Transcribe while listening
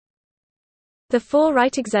The Four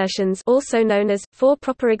Right Exertions, also known as Four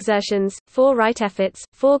Proper Exertions, Four Right Efforts,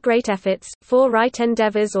 Four Great Efforts, Four Right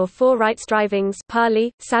Endeavors or Four Right Strivings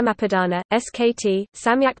Pali, Samapadana, SKT,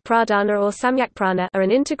 Samyak Pradana or Samyak Prana are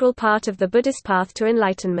an integral part of the Buddhist path to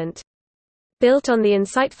enlightenment. Built on the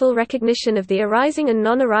insightful recognition of the arising and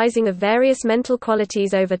non-arising of various mental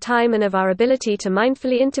qualities over time and of our ability to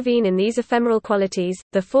mindfully intervene in these ephemeral qualities,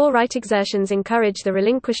 the Four Right Exertions encourage the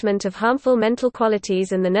relinquishment of harmful mental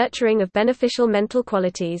qualities and the nurturing of beneficial mental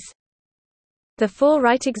qualities. The Four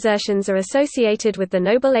Right Exertions are associated with the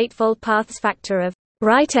Noble Eightfold Path's factor of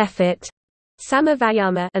right effort, Sama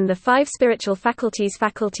Vayama, and the five spiritual faculties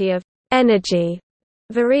faculty of energy,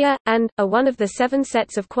 Viriya, and are one of the 7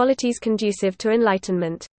 sets of qualities conducive to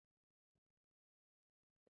enlightenment.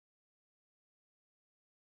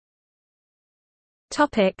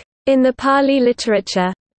 In the Pali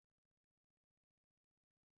literature.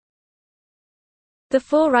 The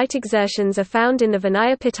Four Right Exertions are found in the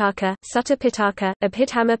Vinaya Pitaka, Sutta Pitaka,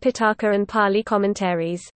 Abhidhamma Pitaka and Pali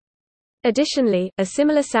commentaries. Additionally, a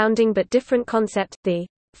similar sounding but different concept, the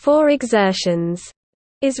Four Exertions,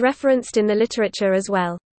 is referenced in the literature as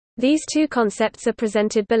well. These two concepts are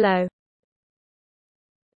presented below.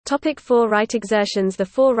 Four Right Exertions. The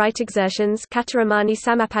Four Right Exertions are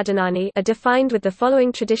defined with the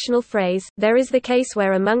following traditional phrase: there is the case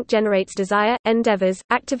where a monk generates desire, endeavors,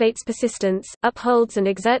 activates persistence, upholds and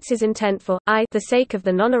exerts his intent for the sake of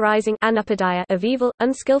the non-arising of evil,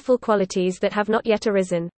 unskillful qualities that have not yet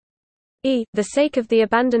arisen. The sake of the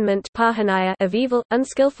abandonment of evil,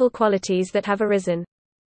 unskillful qualities that have arisen.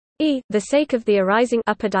 The sake of the arising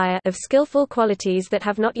of skillful qualities that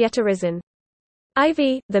have not yet arisen.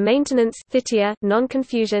 The maintenance,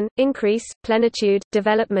 non-confusion, increase, plenitude,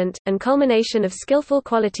 development, and culmination of skillful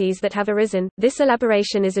qualities that have arisen. This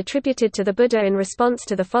elaboration is attributed to the Buddha in response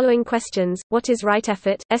to the following questions: what is right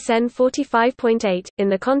effort? SN 45.8. In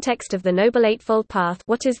the context of the Noble Eightfold Path,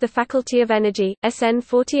 what is the faculty of energy? SN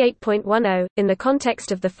 48.10. In the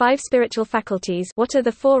context of the 5 spiritual faculties, what are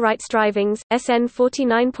the 4 right strivings? SN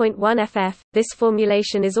 49.1 ff. This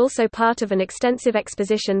formulation is also part of an extensive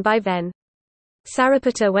exposition by Ven.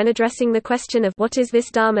 Sariputta when addressing the question of what is this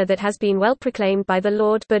Dharma that has been well proclaimed by the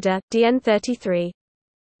Lord Buddha, DN 33.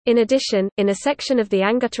 In addition, in a section of the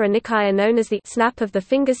Anguttara Nikaya known as the Snap of the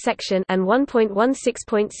Fingers section and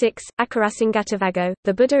 1.16.6, Akarasangatavago,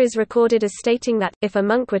 the Buddha is recorded as stating that, if a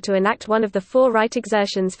monk were to enact one of the 4 right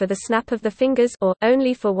exertions for the snap of the fingers or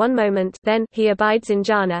only for one moment, then he abides in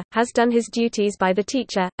jhana, has done his duties by the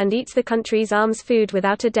teacher, and eats the country's alms food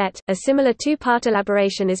without a debt. A similar 2-part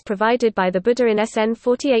elaboration is provided by the Buddha in SN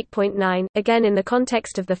 48.9, again in the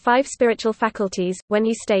context of the 5 spiritual faculties, when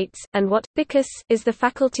he states, and what, bhikkhus, is the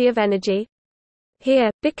faculty of energy? Here,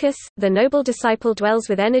 bhikkhus, the noble disciple dwells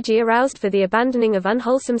with energy aroused for the abandoning of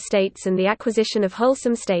unwholesome states and the acquisition of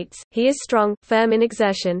wholesome states. He is strong, firm in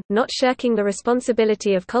exertion, not shirking the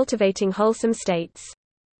responsibility of cultivating wholesome states.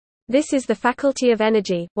 This is the faculty of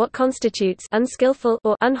energy. What constitutes unskillful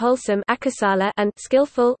or unwholesome akusala and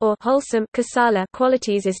skillful or wholesome kusala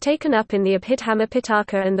qualities is taken up in the Abhidhamma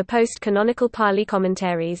Pitaka and the post-canonical Pali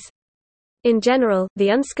commentaries. In general, the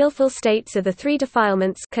unskillful states are the 3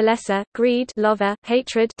 defilements: kilesa, greed, lobha,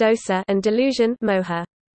 hatred, dosa, and delusion, moha.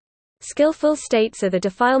 Skillful states are the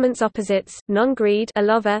defilements opposites: non-greed,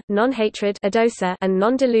 alobha, non-hatred, adosa, and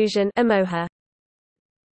non-delusion, amoha.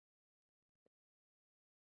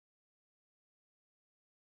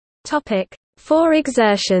 Topic: Four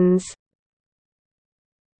Exertions.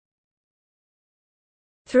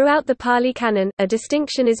 Throughout the Pali Canon, a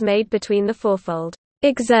distinction is made between the fourfold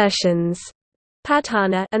exertions,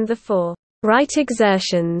 padhana, and the 4 right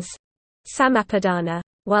exertions, samapadana.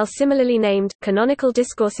 While similarly named, canonical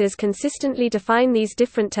discourses consistently define these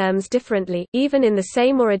different terms differently, even in the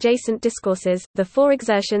same or adjacent discourses. The 4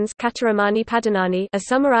 exertions are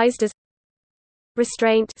summarized as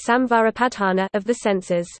restraint samvara padhana of the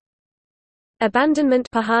senses, abandonment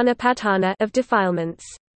pahana padhana of defilements,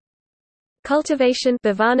 cultivation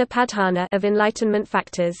bhavana padhana of enlightenment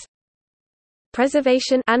factors,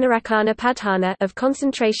 preservation anarakana padhana of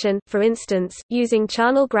concentration, for instance, using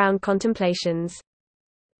charnel ground contemplations.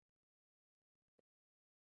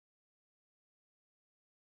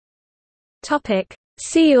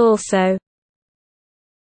 See also: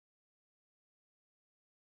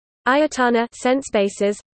 ayatana sense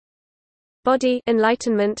bases, body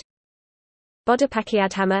enlightenment,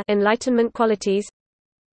 bodhipakkiyadhamma enlightenment qualities,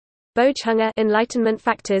 bodhhunger enlightenment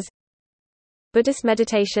factors, Buddhist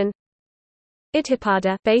meditation,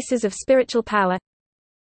 Idhipada bases of spiritual power,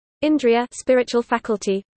 Indriya spiritual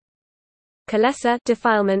faculty, Kilesa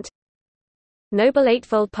defilement, Noble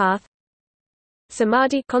Eightfold Path,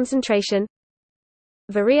 Samadhi concentration,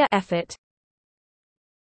 Virya effort.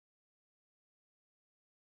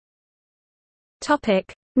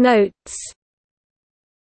 Topic Notes.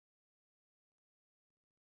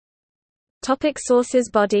 Topic Sources.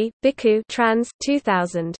 Body, Bhikkhu trans.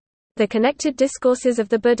 2000. The Connected Discourses of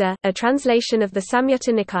the Buddha, a translation of the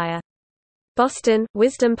Samyutta Nikaya. Boston,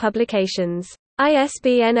 Wisdom Publications.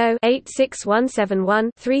 ISBN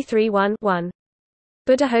 0-86171-331-1.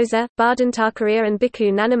 Buddhaghosa, Bardhan Thakuriya and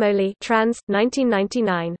Bhikkhu Nanamoli trans.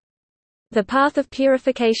 1999. The Path of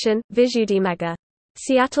Purification, Visuddhimagga.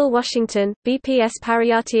 Seattle, Washington, BPS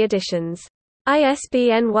Pariyatti Editions.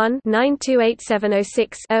 ISBN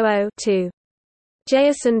 1-928706-00-2.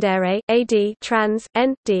 Jayasundare, A.D. trans.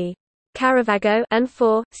 N.D. Caravaggio and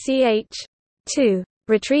 4, ch. 2.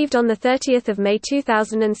 Retrieved on 30 May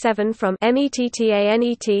 2007 from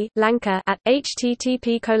METTANET, Lanka at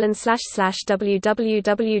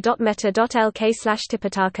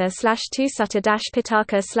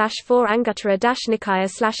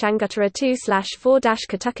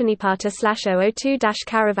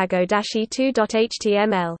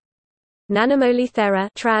Nanamoli Thera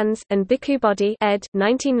trans. And Bhikkhu Body ed.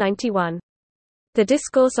 1991. The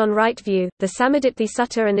Discourse on Right View, the Samadipti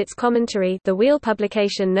Sutta and its Commentary, The Wheel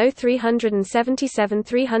Publication No. 377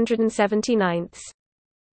 379.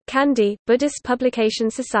 Kandy, Buddhist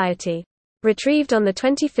Publication Society. Retrieved on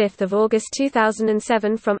 25 August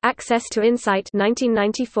 2007 from Access to Insight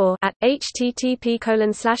 1994 at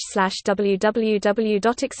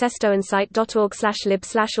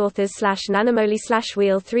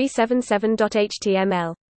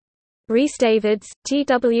http://www.accesstoinsight.org/lib/authors/nanamoli/wheel377.html. Rhys Davids,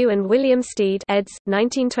 T.W. and William Steed eds.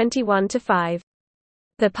 1921-5.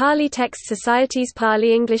 The Pali Text Society's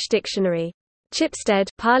Pali-English Dictionary. Chipstead,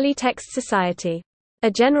 Pali Text Society.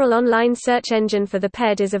 A general online search engine for the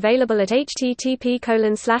PED is available at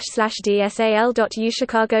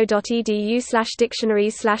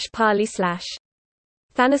http://dsal.uchicago.edu/dictionaries/pali/.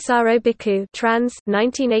 Thanissaro Bhikkhu trans.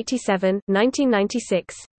 1987,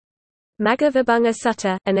 1996. Magga Vibhanga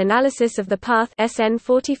Sutta, An Analysis of the Path SN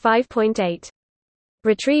 45.8.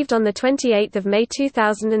 Retrieved on 28 May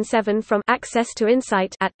 2007 from Access to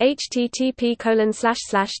Insight at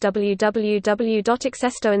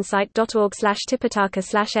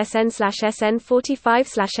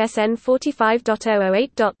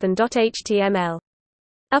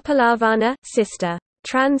Upalavana, Sister.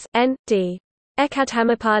 Trans. N. D.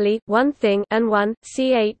 Ekadhamapali, One Thing and One,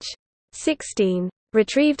 ch. 16.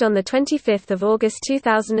 Retrieved on 25 August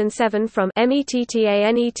 2007 from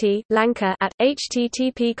METTANET, Lanka at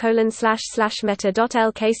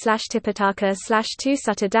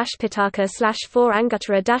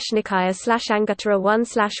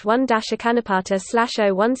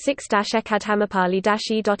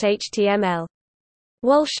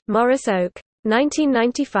Walsh, Morris Oak.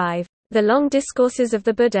 1995. The Long Discourses of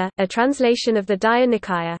the Buddha, a translation of the Daya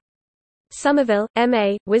Nikaya. Somerville,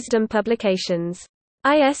 M.A., Wisdom Publications.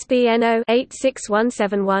 ISBN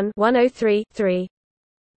 0-86171-103-3.